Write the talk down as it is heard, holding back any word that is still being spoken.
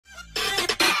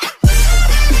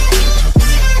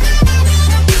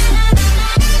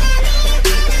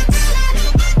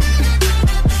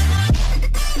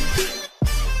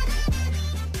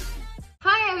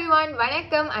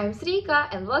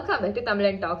Shrika and welcome back to Tamil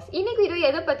Talks. இன்னைக்கு video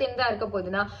எதை பத்தின தான் இருக்க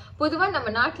போகுதுன்னா பொதுவா நம்ம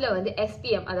நாட்டுல வந்து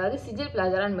SPM அதாவது சிஜில்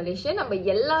பிளாசரா மலேசியா நம்ம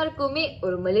எல்லாருக்குமே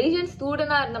ஒரு மலேசியன்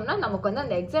ஸ்டூடெண்டா இருந்தோம்னா நமக்கு வந்து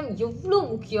அந்த எக்ஸாம் எவ்வளவு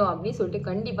முக்கியம் அப்படின்னு சொல்லிட்டு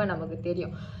கண்டிப்பா நமக்கு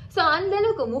தெரியும். ஸோ அந்த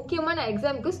அளவுக்கு முக்கியமான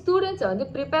எக்ஸாமுக்கு ஸ்டூடெண்ட்ஸை வந்து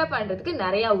ப்ரிப்பேர் பண்றதுக்கு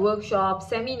நிறைய ஒர்க் ஷாப்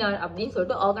செமினார் அப்படின்னு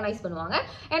சொல்லிட்டு ஆர்கனைஸ் பண்ணுவாங்க.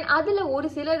 அண்ட் அதுல ஒரு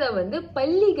சிலதை வந்து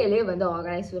பள்ளிகளே வந்து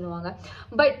ஆர்கனைஸ் பண்ணுவாங்க.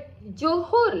 பட்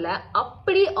ஜோஹோர்ல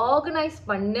அப்படி ஆர்கனைஸ்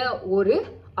பண்ண ஒரு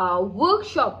ஒர்க்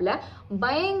ஷாப்ல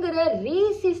பயங்கர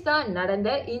ரேசிஸ்டா நடந்த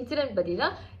இன்சிடென்ட் பத்தி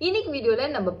தான் இன்னைக்கு வீடியோல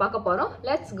நம்ம பார்க்க போறோம்.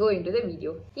 Let's go into the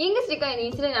video. எங்க ஸ்ட்ரிக்கா இந்த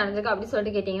இன்சிடென்ட் நடந்திருக்கு அப்படின்னு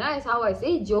சொல்லிட்டு கேட்டீங்கன்னா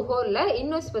சாவாய்ஸே ஜோஹோர்ல,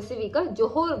 இன்னும் ஸ்பெசிஃபிக்கா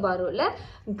ஜோஹோர் பாரோல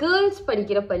கேர்ள்ஸ்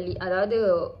படிக்கிற பள்ளி, அதாவது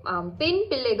பெண்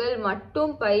பிள்ளைகள்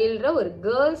மட்டும் பயில்ற ஒரு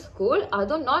கேர்ள்ஸ் ஸ்கூல்.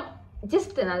 அதுவும் not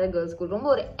just another girls school, ரொம்ப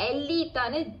ஒரு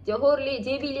எலீட்டான ஜோஹோர்லேயே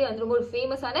ஜேபிலேயே வந்து ரொம்ப ஒரு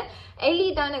ஃபேமஸான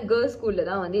எலீட்டான கேர்ள்ஸ் ஸ்கூல்ல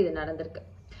தான் வந்து இது நடந்திருக்கு.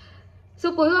 ஸோ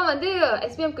பொதுவாக வந்து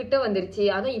SPM கிட்ட வந்துருச்சு,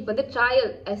 அதுவும் இப்போ வந்து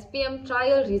SPM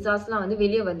ட்ரையல் ரிசல்ட்ஸ்லாம் வந்து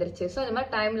வெளியே வந்துருச்சு. ஸோ இந்த மாதிரி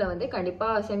டைமில் வந்து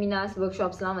கண்டிப்பாக செமினார்ஸ் ஒர்க்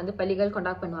ஷாப்ஸ்லாம் வந்து பள்ளிகள்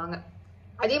கண்டக்ட் பண்ணுவாங்க.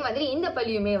 அதே மாதிரி இந்த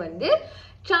பள்ளியுமே வந்து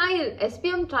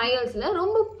SPM ட்ரையல்ஸில்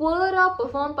ரொம்ப புவராக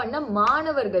பெர்ஃபார்ம் பண்ண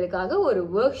மாணவர்களுக்காக ஒரு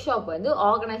ஒர்க் ஷாப் வந்து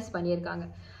ஆர்கனைஸ் பண்ணியிருக்காங்க.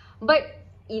 பட்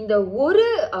இந்த ஒரு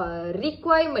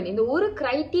ரிக்வயர்மெண்ட், இந்த ஒரு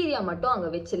கிரைட்டீரியா மட்டும்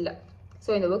அங்கே வச்சில்ல.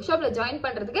 ஸோ இந்த ஒர்க் ஷாப்ல ஜாயின்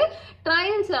பண்றதுக்கு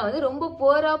ட்ரையல்ஸ்ல வந்து ரொம்ப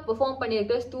புவரா பெர்ஃபார்ம்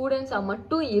பண்ணியிருக்கிற ஸ்டூடெண்ட்ஸா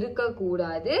மட்டும்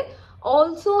இருக்கக்கூடாது.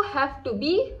 ஆல்சோ ஹேவ் டு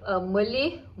பி மலே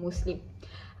முஸ்லீம்.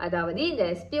 அதாவது இந்த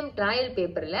SPM ட்ரையல்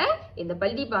பேப்பர்ல இந்த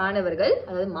பள்ளி மாணவர்கள்,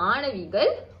 அதாவது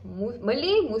மாணவிகள்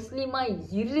மலே முஸ்லீமா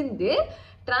இருந்து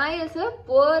ட்ரையல்ஸ்ல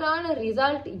புவரான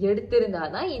ரிசல்ட்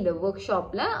எடுத்திருந்தாதான் இந்த ஒர்க்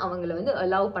ஷாப்ல அவங்கள வந்து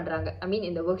அலோவ் பண்றாங்க. ஐ மீன்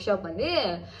இந்த ஒர்க் ஷாப் வந்து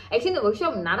ஆக்சுவலி இந்த ஒர்க்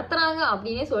ஷாப் நடத்துறாங்க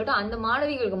அப்படின்னே சொல்லிட்டு அந்த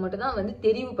மாணவிகளுக்கு மட்டும் தான் வந்து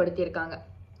தெரிவுபடுத்தியிருக்காங்க.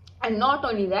 அண்ட் நாட்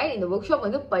ஓன்லி தட், இந்த ஒர்க் ஷாப்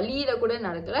வந்து பள்ளியில கூட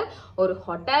நடக்கல, ஒரு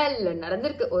ஹோட்டல்ல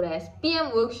நடந்திருக்கு. ஒரு SPM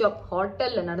ஒர்க் ஷாப்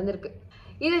ஹோட்டல்ல நடந்திருக்கு.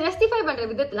 இதை ஜஸ்டிஃபை பண்ற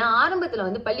விதத்துல ஆரம்பத்துல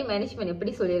வந்து பள்ளி மேனேஜ்மெண்ட்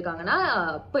எப்படி சொல்லியிருக்காங்கன்னா,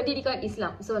 பண்டிடிகான்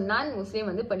இஸ்லாம், ஸோ நான் முஸ்லீம்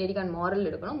வந்து பண்டிடிகான் மாரல்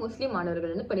எடுக்கணும், முஸ்லீம்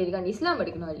மாணவர்கள் வந்து பண்டிடிகான் இஸ்லாம்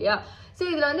எடுக்கணும் இல்லையா. ஸோ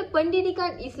இதுல வந்து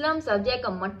பண்டிடிகான் இஸ்லாம்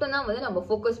சப்ஜெக்டை மட்டும் தான் வந்து நம்ம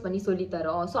ஃபோக்கஸ் பண்ணி சொல்லி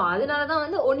தரோம். ஸோ அதனாலதான்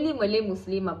வந்து ஒன்லி மல்லே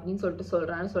முஸ்லீம் அப்படின்னு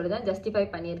சொல்றான்னு சொல்லிதான் ஜஸ்டிஃபை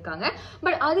பண்ணியிருக்காங்க.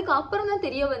 பட் அதுக்கு அப்புறம் தான்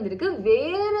தெரிய வந்திருக்கு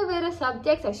வேற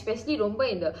சப்ஜெக்ட்ஸ், எஸ்பெஷலி ரொம்ப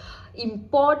இந்த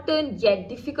இம்பார்ட்டன்ட் yet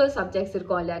difficult சப்ஜெக்ட்ஸ்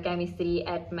இருக்கும் இல்லையா, chemistry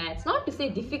at maths, not to say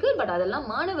difficult, but அதெல்லாம்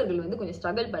மாணவர்கள் வந்து கொஞ்சம்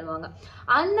ஸ்ட்ரகிள் பண்ணுவாங்க.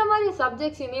 அந்த மாதிரி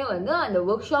சப்ஜெக்ட்ஸுமே வந்து அந்த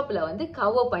ஒர்க் ஷாப்ல வந்து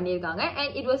கவர் பண்ணியிருக்காங்க.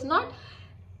 அண்ட் இட் வாஸ் நாட்,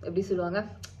 எப்படி சொல்லுவாங்க,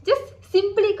 ஜஸ்ட்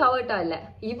சிம்பிளி கவர்டா இல்ல,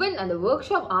 ஈவன் அந்த ஒர்க்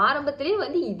ஷாப் ஆரம்பத்திலேயே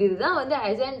வந்து இதுதான் வந்து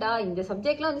அஜெண்டா, இந்த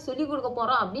சப்ஜெக்ட்லாம் வந்து சொல்லி கொடுக்க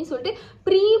போறோம் அப்படின்னு சொல்லிட்டு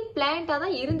ப்ரீ பிளான்டா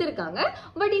தான் இருந்திருக்காங்க.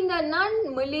 பட் இந்த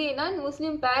நான்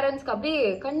முஸ்லீம் பேரண்ட்ஸ்க்கு அப்படியே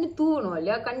கண்ணு தூவணும்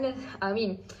இல்லையா, ஐ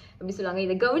மீன் எப்படி சொல்லுவாங்க,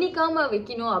 இதை கவனிக்காம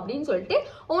வைக்கணும் அப்படின்னு சொல்லிட்டு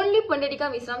ஓன்லி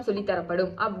பண்டிடிகான் இஸ்லாம் சொல்லி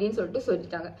தரப்படும் அப்படின்னு சொல்லிட்டு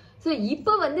சொல்லிட்டாங்க. ஸோ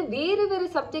இப்போ வந்து வேற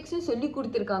சப்ஜெக்ட்ஸும் சொல்லி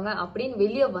கொடுத்துருக்காங்க அப்படின்னு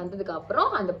வெளியே வந்ததுக்கு அப்புறம்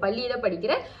அந்த பள்ளியில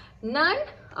படிக்கிற நான்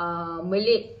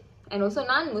மலே அண்ட் ஆல்சோ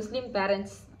நான் முஸ்லீம்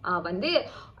பேரண்ட்ஸ் வந்து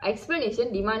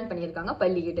எக்ஸ்பிளனேஷன் டிமாண்ட் பண்ணியிருக்காங்க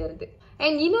பள்ளிக்கிட்ட இருந்து.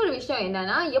 அண்ட் இன்னொரு விஷயம்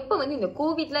என்னன்னா, எப்போ வந்து இந்த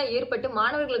கோவிட்லாம் ஏற்பட்டு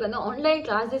மாணவர்களுக்கு வந்து ஆன்லைன்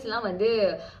கிளாஸஸ்லாம் வந்து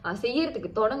செய்யறதுக்கு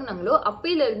தொடங்கினாங்களோ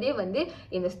அப்பையில இருந்தே வந்து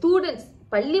இந்த ஸ்டூடெண்ட்ஸ்,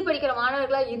 பள்ளி படிக்கிற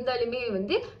மாணவர்களா இருந்தாலுமே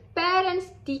வந்து பேரண்ட்ஸ்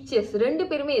டீச்சர்ஸ் ரெண்டு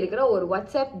பேருமே இருக்கிற ஒரு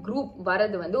வாட்ஸ்அப் குரூப்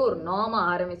வரது வந்து ஒரு நார்மா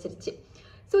ஆரம்பிச்சிருச்சு.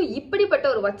 ஸோ இப்படிப்பட்ட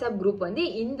ஒரு வாட்ஸ்அப் குரூப் வந்து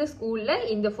இந்த ஸ்கூல்ல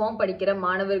இந்த ஃபார்ம் படிக்கிற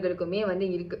மாணவர்களுக்குமே வந்து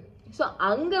இருக்கு. ஸோ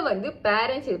அங்க வந்து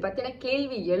பேரண்ட்ஸ் இதை பத்தின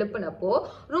கேள்வி எழுப்பினப்போ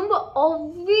ரொம்ப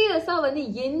ஆப்வியஸா வந்து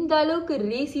எந்த அளவுக்கு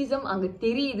ரேசிசம் அங்க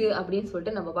தெரியுது அப்படின்னு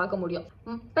சொல்லிட்டு நம்ம பார்க்க முடியும்.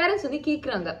 பேரண்ட்ஸ் வந்து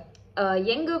கேக்குறாங்க,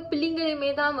 எங்க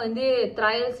பிள்ளைங்களுமே தான் வந்து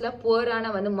ட்ரையல்ஸ்ல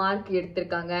புவரான வந்து மார்க்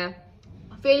எடுத்திருக்காங்க,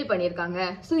 ஃபெயில் பண்ணியிருக்காங்க.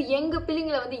 ஸோ எங்க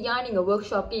பிள்ளைங்களை வந்து ஏன் நீங்க ஒர்க்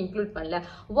ஷாப்க்கு இன்க்ளூட் பண்ணல,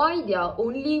 வாய் they are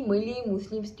only Malay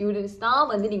Muslim students தான்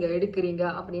வந்து நீங்க எடுக்கிறீங்க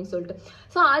அப்படின்னு சொல்லிட்டு.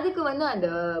 ஸோ அதுக்கு வந்து அந்த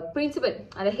பிரின்சிபல்,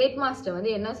 அந்த ஹெட் மாஸ்டர்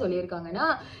வந்து என்ன சொல்லியிருக்காங்கன்னா,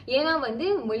 ஏன்னா வந்து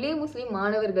மலே முஸ்லீம்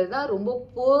மாணவர்கள் தான் ரொம்ப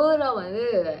புவரா வந்து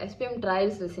SPM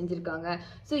ட்ரையல்ஸ்ல செஞ்சிருக்காங்க.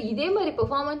 ஸோ இதே மாதிரி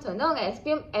பெர்ஃபார்மன்ஸ் வந்து அவங்க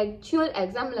SPM ஆக்சுவல்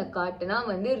எக்ஸாம்ல காட்டுனா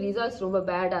வந்து ரிசல்ட்ஸ் ரொம்ப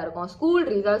பேடா இருக்கும், ஸ்கூல்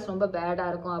ரிசல்ட்ஸ் ரொம்ப பேடா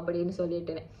இருக்கும் அப்படின்னு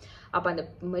சொல்லிட்டு. அப்ப அந்த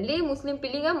மலே முஸ்லீம்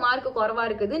பிள்ளைங்க மார்க் குறைவா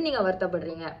இருக்குது நீங்க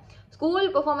வருத்தப்படுறீங்க, ஸ்கூல்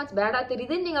பெர்ஃபார்மன்ஸ் பேடா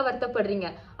தெரியுதுன்னு நீங்க வருத்தப்படுறீங்க,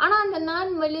 ஆனா அந்த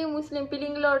நான் மலே முஸ்லீம்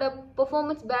பிள்ளைங்களோட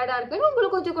பெர்ஃபார்மன்ஸ் பேடா இருக்குன்னு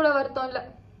உங்களுக்கு கொஞ்சம் கூட வருத்தம் இல்ல.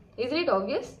 Is it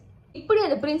obvious? இப்படி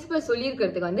அந்த பிரின்சிபல்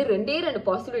சொல்லியிருக்கிறதுக்கு வந்து ரெண்டு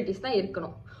பாசிபிலிட்டிஸ் தான்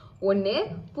இருக்கணும். ஒன்னு,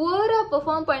 புவரா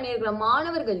பெர்ஃபார்ம் பண்ணியிருக்கிற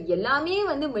மாணவர்கள் எல்லாமே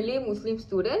வந்து மலே முஸ்லீம்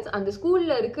ஸ்டூடெண்ட்ஸ், அந்த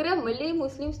ஸ்கூல்ல இருக்கிற மலே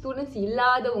முஸ்லீம் ஸ்டூடெண்ட்ஸ்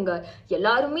இல்லாதவங்க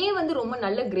எல்லாருமே வந்து ரொம்ப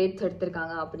நல்ல கிரேட்ஸ்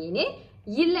எடுத்திருக்காங்க அப்படின்னு.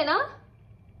 இல்லைன்னா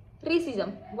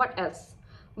ரேசிசம், வாட் எல்ஸ்?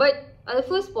 பட் அது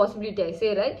ஃபர்ஸ்ட் பாசிபிலிட்டி ஐ சே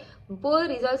ரைட். புவர்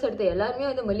ரிசல்ட்ஸ் எடுத்த எல்லாருமே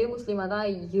வந்து மல்லிய முஸ்லீமாக தான்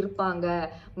இருப்பாங்க.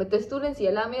 மற்ற ஸ்டூடெண்ட்ஸ்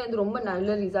எல்லாமே வந்து ரொம்ப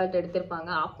நல்ல ரிசல்ட்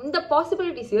எடுத்திருப்பாங்க. இந்த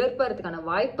பாசிபிலிட்டிஸ் ஏற்படுறதுக்கான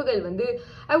வாய்ப்புகள் வந்து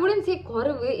ஐ வுடன்ட் சே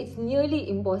குறைவு, இட்ஸ் நியர்லி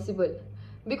இம்பாசிபிள்.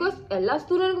 பிகாஸ் எல்லா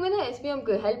ஸ்டூடெண்ட்டுக்குமே தான்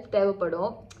எஸ்பிஎம்க்கு ஹெல்ப்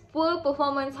தேவைப்படும். புவர்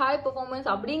பெர்ஃபார்மன்ஸ், ஹை பெர்ஃபார்மன்ஸ்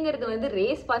அப்படிங்கிறது வந்து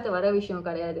ரேஸ் பார்த்து வர விஷயம்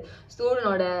கிடையாது.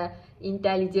 ஸ்டூடெண்டோட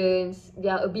intelligence,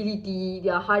 their ability,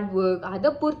 their hard work, அதை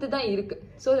பொறுத்து தான் இருக்கு.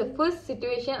 ஸோ ஃபர்ஸ்ட்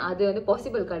சிச்சுவேஷன் அது வந்து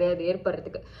பாசிபிள் கிடையாது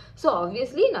ஏற்படுறதுக்கு. ஸோ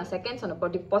ஆப்வியஸ்லி நான் செகண்ட் சொன்ன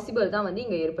பாசிபிள் தான் வந்து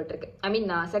இங்கே ஏற்பட்டிருக்கு. ஐ மீன்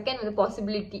நான் செகண்ட் வந்து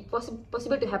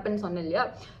பாசிபிள் டு ஹேப்பன் சொன்னேன் இல்லையா,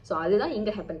 ஸோ அதுதான்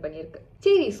இங்கே ஹேப்பன் பண்ணியிருக்கு.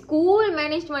 சரி, ஸ்கூல்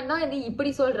மேனேஜ்மெண்ட் தான் வந்து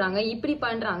இப்படி சொல்றாங்க, இப்படி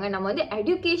பண்றாங்க. நம்ம வந்து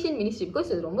எஜுகேஷன் மினிஸ்ட்ரி,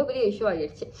 பிகாஸ் இது ரொம்ப பெரிய இஷ்யூ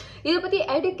ஆகிடுச்சு. இதை பத்தி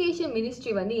எஜுகேஷன்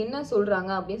மினிஸ்ட்ரி வந்து என்ன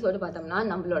சொல்றாங்க அப்படின்னு சொல்லிட்டு பார்த்தோம்னா,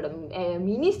 நம்மளோட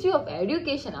மினிஸ்ட்ரி ஆஃப்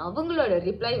எஜுகேஷன் அவங்களோட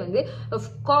ரிப்ளை வந்து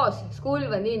ஆஃப்கோர்ஸ் ஸ்கூல்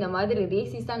வந்து இந்த மாதிரி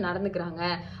ரேசிஸா நடந்துக்கிறாங்க,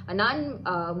 நான்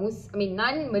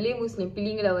மலே முஸ்லிம்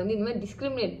பிள்ளைங்களை வந்து இந்த மாதிரி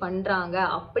டிஸ்கிரிமினேட் பண்றாங்க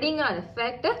அப்படிங்கிற அந்த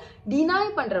ஃபேக்டை டினை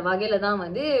பண்ற வகையில தான்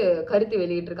வந்து கருத்து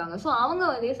வெளியிட்டு இருக்காங்க. ஸோ அவங்க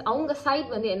வந்து அவங்க சைட்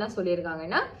வந்து என்ன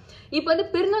சொல்லியிருக்காங்கன்னா, இப்போ வந்து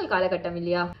பெருநாள் காலகட்டம்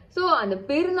இல்லையா, ஸோ அந்த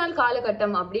பெருநாள்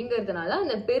காலகட்டம் அப்படிங்கிறதுனால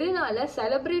அந்த பெருநாளை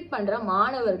செலிப்ரேட் பண்ற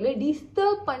மாணவர்களை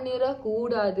டிஸ்டர்ப்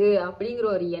பண்ணிடக்கூடாது அப்படிங்கிற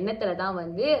ஒரு எண்ணத்துல தான்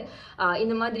வந்து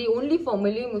இந்த மாதிரி only for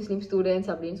Malay Muslim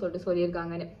students அப்படின்னு சொல்லிட்டு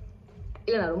சொல்லியிருக்காங்கன்னு.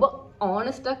 இல்லை, நான் ரொம்ப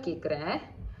ஆனஸ்டா கேட்குறேன்.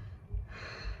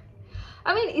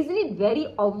 I mean, isn't it very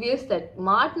obvious that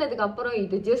மாட்டினதுக்கு அப்புறம்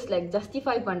இது ஜஸ்ட் லைக்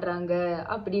ஜஸ்டிஃபை பண்றாங்க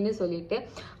அப்படின்னு சொல்லிட்டு,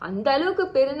 அந்த அளவுக்கு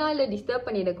பெருநாளை டிஸ்டர்ப்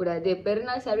பண்ணிடக்கூடாது,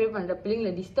 பெருநாள் செலிப்ரேட் பண்ற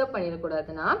பிள்ளைங்களை டிஸ்டர்ப்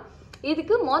பண்ணிடக்கூடாதுன்னா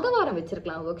இதுக்கு வாரம்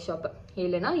வச்சிருக்கலாம் ஒர்க் ஷாப்,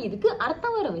 இல்லைன்னா இதுக்கு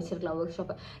அடுத்த வாரம் வச்சிருக்கலாம் ஒர்க்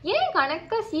ஷாப். ஏன்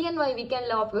கணக்கா CNY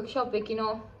வீக்கெண்ட்ல ஒர்க் ஷாப்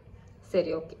வைக்கணும்?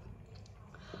 சரி, ஓகே,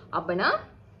 அப்பனா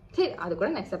சரி, அது கூட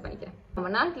நான் அக்செப்ட் பண்ணிக்கிறேன். நம்ம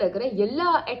நாட்டில் இருக்கிற எல்லா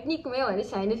எட்னிக்குமே வந்து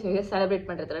சைனீஸ் நியூ இயர் செலிப்ரேட்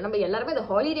பண்ணுறதுல நம்ம எல்லாருமே அதை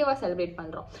ஹாலிடேவாக செலிப்ரேட்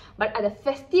பண்ணுறோம். பட் அதை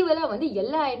ஃபெஸ்டிவலாக வந்து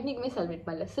எல்லா எட்னிக்குமே செலிப்ரேட்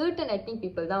பண்ணல, சர்டன் எட்னிக்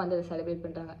பீப்புள் தான் வந்து அதை செலிப்ரேட்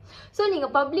பண்ணுறாங்க. ஸோ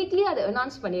நீங்கள் பப்ளிக்லி அதை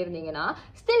அனௌன்ஸ் பண்ணியிருந்தீங்கன்னா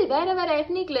ஸ்டில் வேறு வேறு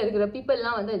எட்னிக்கில் இருக்கிற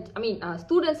பீப்புளெலாம் வந்து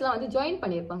ஸ்டூடெண்ட்ஸ்லாம் வந்து ஜாயின்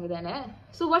பண்ணியிருப்பாங்க தானே.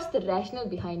 So what's the rational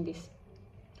behind this?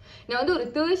 நான் வந்து ஒரு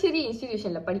டெர்ஷரி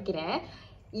இன்ஸ்டிடியூஷனில் படிக்கிறேன்.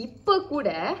 இப்போ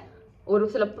கூட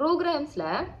ஒரு சில ப்ரோக்ராம்ஸில்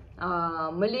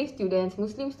மலே ஸ்டூடெண்ட்ஸ்,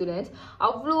 முஸ்லீம் ஸ்டூடெண்ட்ஸ்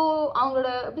அவ்வளோ அவங்களோட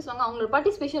எப்படி சொல்லுவாங்க, அவங்களோட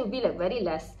participation be like very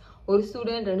less. ஒரு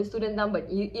ஸ்டூடெண்ட் 2 ஸ்டூடெண்ட் தான் பட்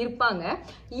இருப்பாங்க.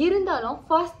 இருந்தாலும்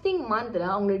ஃபாஸ்டிங் மந்த்ல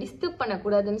அவங்கள டிஸ்டர்ப்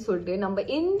பண்ணக்கூடாதுன்னு சொல்லிட்டு நம்ம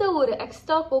எந்த ஒரு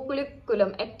எக்ஸ்ட்ரா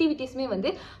கோகுலிகுலம் ஆக்டிவிட்டிஸுமே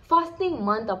வந்து ஃபாஸ்டிங்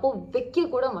மந்த் அப்போ வைக்க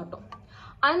கூட மாட்டோம்.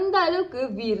 அந்த அளவுக்கு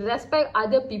we respect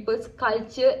other peoples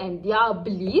culture and their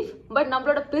belief. But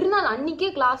நம்மளோட பெருநாள்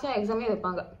அன்னைக்கே கிளாஸும் எக்ஸாமே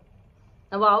வைப்பாங்க.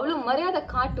 நம்ம அவ்வளோ மரியாதை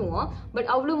காட்டுவோம், பட்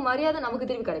அவ்வளோ மரியாதை நமக்கு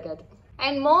திரும்பி கிடைக்காது.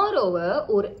 அண்ட் மோர் ஓவர்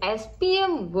ஒரு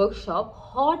SPM ஒர்க் ஷாப்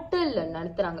ஹோட்டல்ல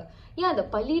நடத்துறாங்க. ஏன் அந்த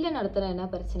பள்ளியில நடத்துற என்ன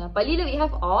பிரச்சனை? பள்ளியில we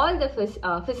have all the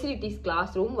facilities,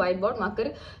 class room, white board,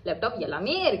 mugger, laptop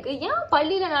எல்லாமே இருக்கு. ஏன்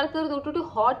பள்ளியில நடத்துறது விட்டுட்டு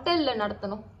ஹோட்டல்ல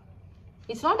நடத்தணும்?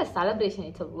 It's not a celebration,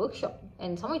 it's a work shop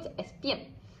and some it's SPM,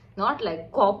 not like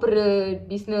corporate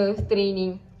business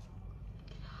training.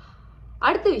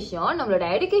 அடுத்த விஷயம், நம்மளோட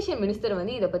எஜுகேஷன் மினிஸ்டர்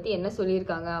வந்து இதை பத்தி என்ன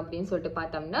சொல்லியிருக்காங்க அப்படின்னு சொல்லிட்டு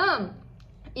பார்த்தோம்னா,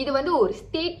 இது வந்து ஒரு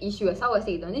ஸ்டேட் இஷ்யூ.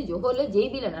 இது வந்து ஜோஹர்ல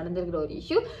JBல நடந்திருக்கிற ஒரு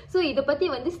இஷ்யூ. ஸோ இதை பத்தி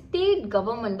வந்து ஸ்டேட்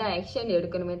கவர்மெண்ட் தான் ஆக்ஷன்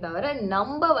எடுக்கணுமே தவிர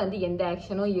நம்ம வந்து எந்த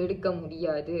ஆக்ஷனும் எடுக்க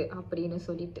முடியாது அப்படின்னு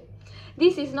சொல்லிட்டு,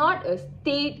 this is not a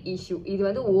state issue. இது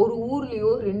வந்து ஒரு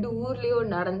ஊர்லயோ 2 ஊர்லயோ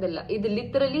நடந்தில்ல, இது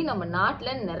லிட்டரலி நம்ம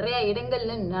நாட்டுல நிறைய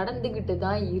இடங்கள்ல நடந்துகிட்டு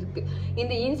தான் இருக்கு.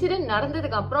 இந்த இன்சிடென்ட்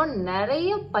நடந்ததுக்கு அப்புறம்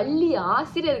நிறைய பள்ளி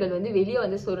ஆசிரியர்கள் வந்து வெளியே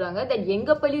வந்து சொல்றாங்க தட்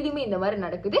எங்க பள்ளியிலுமே இந்த மாதிரி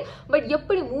நடக்குது. பட்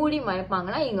எப்படி மூடி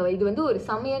மறைப்பாங்கன்னா, இது வந்து ஒரு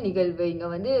சமய நிகழ்வு, இங்க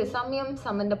வந்து சமயம்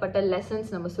சம்பந்தப்பட்ட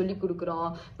லெசன்ஸ் நம்ம சொல்லி கொடுக்குறோம்,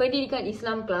 பெண்டிகல்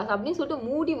இஸ்லாம் கிளாஸ் அப்படின்னு சொல்லிட்டு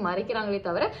மூடி மறைக்கிறாங்களே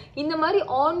தவிர இந்த மாதிரி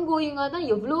ஆன்கோயிங்கா தான்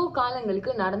எவ்வளோ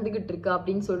காலங்களுக்கு நடந்துகிட்டு இருக்கு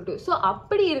அப்படின்னு சொல்லிட்டு. ஸோ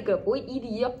அப்படி இருக்கிறப்போ இது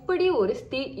எப்படி ஒரு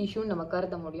ஸ்டேட் இஷ்யூன்னு நம்ம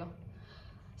கருத முடியும்?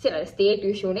 சரி, அது ஸ்டேட்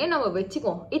இஷ்யூனே நம்ம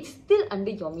வச்சுக்கோம். It's still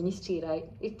under your ministry, right?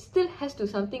 It still has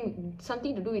to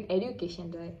something to do with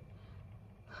education, right?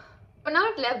 இப்போ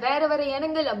நாட்டில் வேற வேற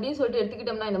இடங்கள் அப்படின்னு சொல்லிட்டு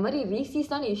எடுத்துக்கிட்டோம்னா இந்த மாதிரி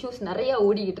ரேசிஸான இஷ்யூஸ் நிறைய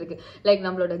ஓடிக்கிட்டு இருக்கு. லைக்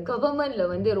நம்மளோட கவர்மெண்ட்ல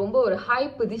வந்து ரொம்ப ஒரு ஹை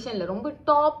பொசிஷன்ல ரொம்ப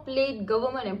டாப் லேட்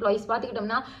கவர்மெண்ட் எம்ப்ளாயிஸ்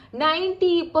பார்த்துக்கிட்டோம்னா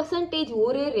 90%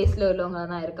 ஒரே ரேஸ்ல உள்ளவங்க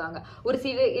தான் இருக்காங்க. ஒரு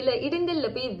சில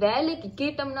இடங்கள்ல போய் வேலைக்கு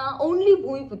கேட்டோம்னா ஒன்லி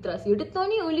பூமி புத்ராஸ்,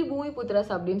 எடுத்தோன்னே ஒன்லி பூமி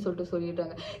புத்ராஸ் அப்படின்னு சொல்லிட்டு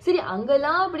சொல்லிட்டாங்க. சரி,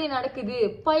 அங்கெல்லாம் அப்படி நடக்குது.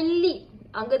 பள்ளி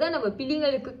அங்கதான் நம்ம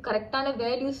பிள்ளைங்களுக்கு கரெக்டான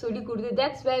வேல்யூஸ் சொல்லி கொடுத்து,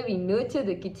 that's where we nurture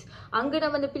the kids. அங்க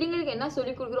நம்ம அந்த பிள்ளைங்களுக்கு என்ன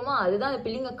சொல்லி கொடுக்குறோமோ அதுதான் அந்த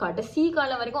பிள்ளைங்க கடைசி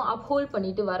காலம் வரைக்கும் அப்ஹோல்ட்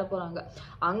பண்ணிட்டு வர போறாங்க.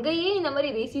 அங்கேயே இந்த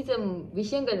மாதிரி ரேசிசம்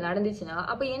விஷயங்கள் நடந்துச்சுன்னா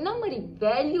அப்ப என்ன மாதிரி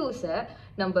வேல்யூஸை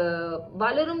நம்ம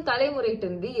வளரும் தலைமுறைகிட்ட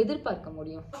இருந்து எதிர்பார்க்க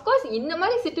முடியும்? அஃப்கோர்ஸ் இந்த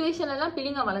மாதிரி சிச்சுவேஷன் எல்லாம்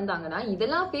பிள்ளைங்க வளர்ந்தாங்கன்னா,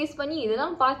 இதெல்லாம் ஃபேஸ் பண்ணி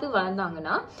இதெல்லாம் பார்த்து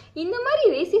வளர்ந்தாங்கன்னா, இந்த மாதிரி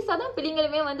ரேசிஸா தான்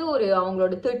பிள்ளைங்களுமே வந்து ஒரு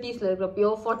அவங்களோட 30ஸ்ல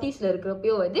இருக்கிறப்பயோ 40ஸ்ல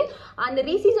இருக்கிறப்பயோ வந்து அந்த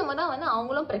ரேசிசம் தான் வந்து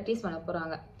அவங்களும் ப்ராக்டிஸ் பண்ண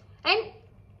போறாங்க. அண்ட்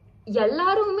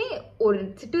எல்லாருமே ஒரு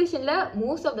சிச்சுவேஷன்ல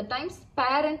most of the times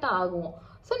பேரண்டா ஆகுவோம்.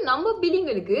 So நம்ம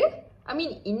பிள்ளைங்களுக்கு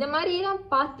இந்த மாதிரி எல்லாம்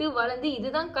பார்த்து வளர்ந்து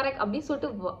இதுதான் கரெக்ட் அப்படின்னு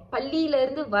சொல்லிட்டு பள்ளியில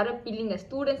இருந்து வர பிள்ளைங்க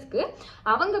ஸ்டூடெண்ட்ஸ்க்கு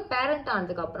அவங்க பேரண்ட்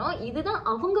ஆனதுக்கு அப்புறம் இதுதான்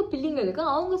அவங்க பிள்ளைங்களுக்கு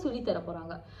அவங்க சொல்லி தர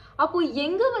போறாங்க. அப்போ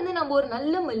எங்க வந்து நம்ம ஒரு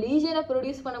நல்ல மலேசியனை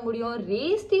ப்ரொடியூஸ் பண்ண முடியும்?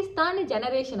 ரேசிஸ்டான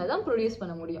ஜெனரேஷனை தான் ப்ரொடியூஸ்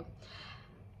பண்ண முடியும்.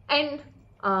 And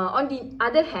on the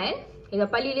other hand இதை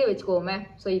பள்ளியிலே வச்சுக்கோமே.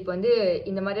 ஸோ இப்போ வந்து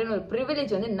இந்த மாதிரியான ஒரு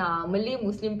ப்ரிவிலேஜ் வந்து மல்லே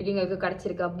முஸ்லீம் பிள்ளைங்களுக்கு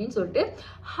கிடைச்சிருக்கு அப்படின்னு சொல்லிட்டு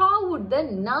ஹவு வுட் த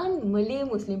நான் மல்லே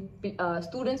முஸ்லீம்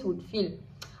ஸ்டூடெண்ட்ஸ் வுட் ஃபீல்?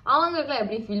 அவங்களுக்குலாம்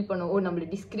எப்படி ஃபீல் பண்ணும்? ஓ, நம்மளை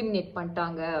டிஸ்கிரிமினேட்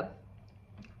பண்ணிட்டாங்க,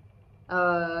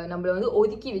 நம்மளை வந்து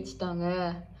ஒதுக்கி வச்சுட்டாங்க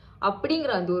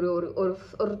அப்படிங்கிற அந்த ஒரு ஒரு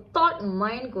ஒரு தாட்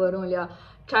மைண்டுக்கு வரும் இல்லையா?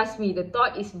 Trust me, the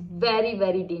thought is very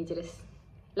very dangerous.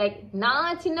 Like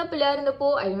நான் சின்ன பிள்ளையா இருந்தப்போ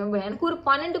ஐ ரிமெம்பர் எனக்கு ஒரு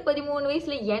 12-13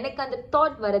 வயசுல எனக்கு அந்த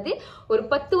தாட் வரது ஒரு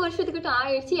 10 வருஷத்துக்கிட்ட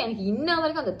ஆயிடுச்சு. எனக்கு இன்ன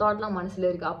வரைக்கும் அந்த தாட்லாம் மனசுல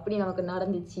இருக்கு, அப்படி நமக்கு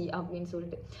நடந்துச்சு அப்படின்னு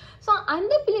சொல்லிட்டு. ஸோ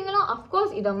அந்த பிள்ளைங்களும்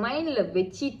அஃப்கோர்ஸ் இதை மைண்ட்ல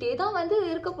வச்சுட்டே தான் வந்து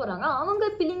இருக்க போறாங்க. அவங்க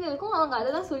பிள்ளைங்களுக்கும் அவங்க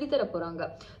அதை தான் சொல்லித்தர போறாங்க.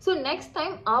 ஸோ நெக்ஸ்ட்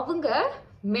டைம் அவங்க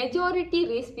மெஜாரிட்டி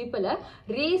ரேஸ் பீப்புளை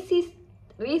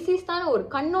ரேசிஸ்டான ஒரு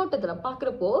கண்ணோட்டத்துல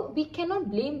பாக்குறப்போ we cannot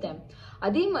blame them.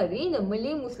 அதே மாதிரி இந்த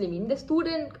மல்லே முஸ்லீம் இந்த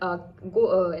ஸ்டூடெண்ட்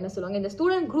என்ன சொல்லுவாங்க, இந்த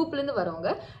ஸ்டூடெண்ட் குரூப்ல இருந்து வரவங்க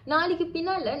நாளைக்கு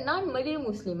பின்னால நான் மல்லே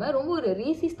முஸ்லீமை ரொம்ப ஒரு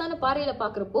ரேசிஸ்டான பார்வையில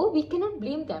பாக்குறப்போ we cannot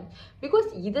blame them because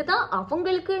இதுதான்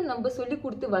அவங்களுக்கு நம்ம சொல்லி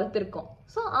கொடுத்து வளர்த்துருக்கோம்.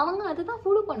 ஸோ அவங்க அதை தான்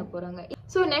ஃபாலோ பண்ண போறாங்க.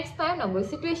 ஸோ நெக்ஸ்ட் டைம் நம்ம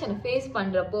சிச்சுவேஷனை ஃபேஸ்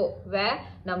பண்றப்போ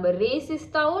நம்ம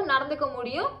ரேசிஸ்டாவும் நடந்துக்க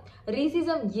முடியும்,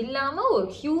 ரேசிசம் இல்லாம ஒரு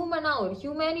ஹியூமனா ஒரு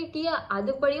ஹியூமனிட்டியா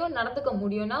அதுபடியும் நடந்துக்க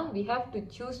முடியும்னா we have to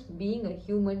choose being a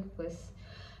human first.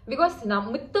 Because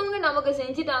மித்தவங்க நமக்கு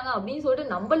செஞ்சுட்டாங்க அப்படின்னு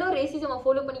சொல்லிட்டு நம்மளும் ரேசிசமை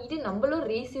ஃபாலோ பண்ணிக்கிட்டு நம்மளும்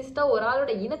ரேசிஸ்டா ஒரு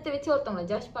ஆளோட இனத்தை வச்சு ஒருத்தவங்களை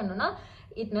ஜட்ஜ் பண்ணோம்னா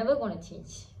இட் நெவர் கோனா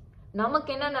சேஞ்ச். நமக்கு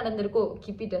என்ன நடந்திருக்கோ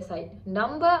கீப் இட் அசைட்.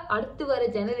 நம்ம அடுத்து வர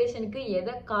ஜெனரேஷனுக்கு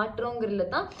எதை காட்டுறோங்கிறதுல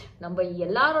தான் நம்ம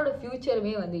எல்லாரோட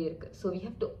ஃபியூச்சருமே வந்து இருக்கு. So we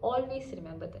have to always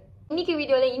remember that. இன்னைக்கு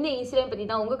வீடியோவில் இந்த இன்சிடென்ட் பற்றி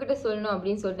தான் உங்ககிட்ட சொல்லணும்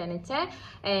அப்படின்னு சொல்லிட்டு நினச்சேன்.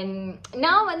 அண்ட்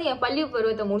நான் வந்து என் பள்ளி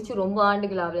பருவத்தை முடிச்சு ரொம்ப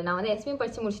ஆண்டுகள் ஆகல. நான் வந்து எஸ்பிஎம்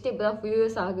படித்து முடிச்சுட்டு இப்போ தான் 5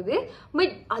 years ஆகுது.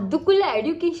 பட் அதுக்குள்ளே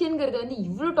எஜுகேஷனுங்கிறது வந்து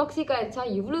இவ்வளோ டாக்ஸிக் ஆயிடுச்சா,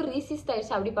 இவ்வளோ ரேசிஸ்ட்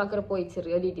ஆயிடுச்சா அப்படி பார்க்குறப்போ it's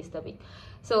really disturbing.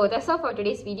 So that's all for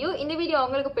today's video. இந்த வீடியோ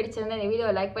உங்களுக்கு பிடிச்சிருந்தா இந்த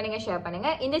வீடியோ லைக் பண்ணுங்க, ஷேர் பண்ணுங்க,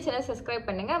 இந்த சேனல் சப்ஸ்கிரைப்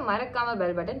பண்ணுங்க, மறக்காம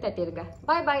bell button தட்டிருங்க.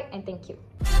 Bye bye and thank you.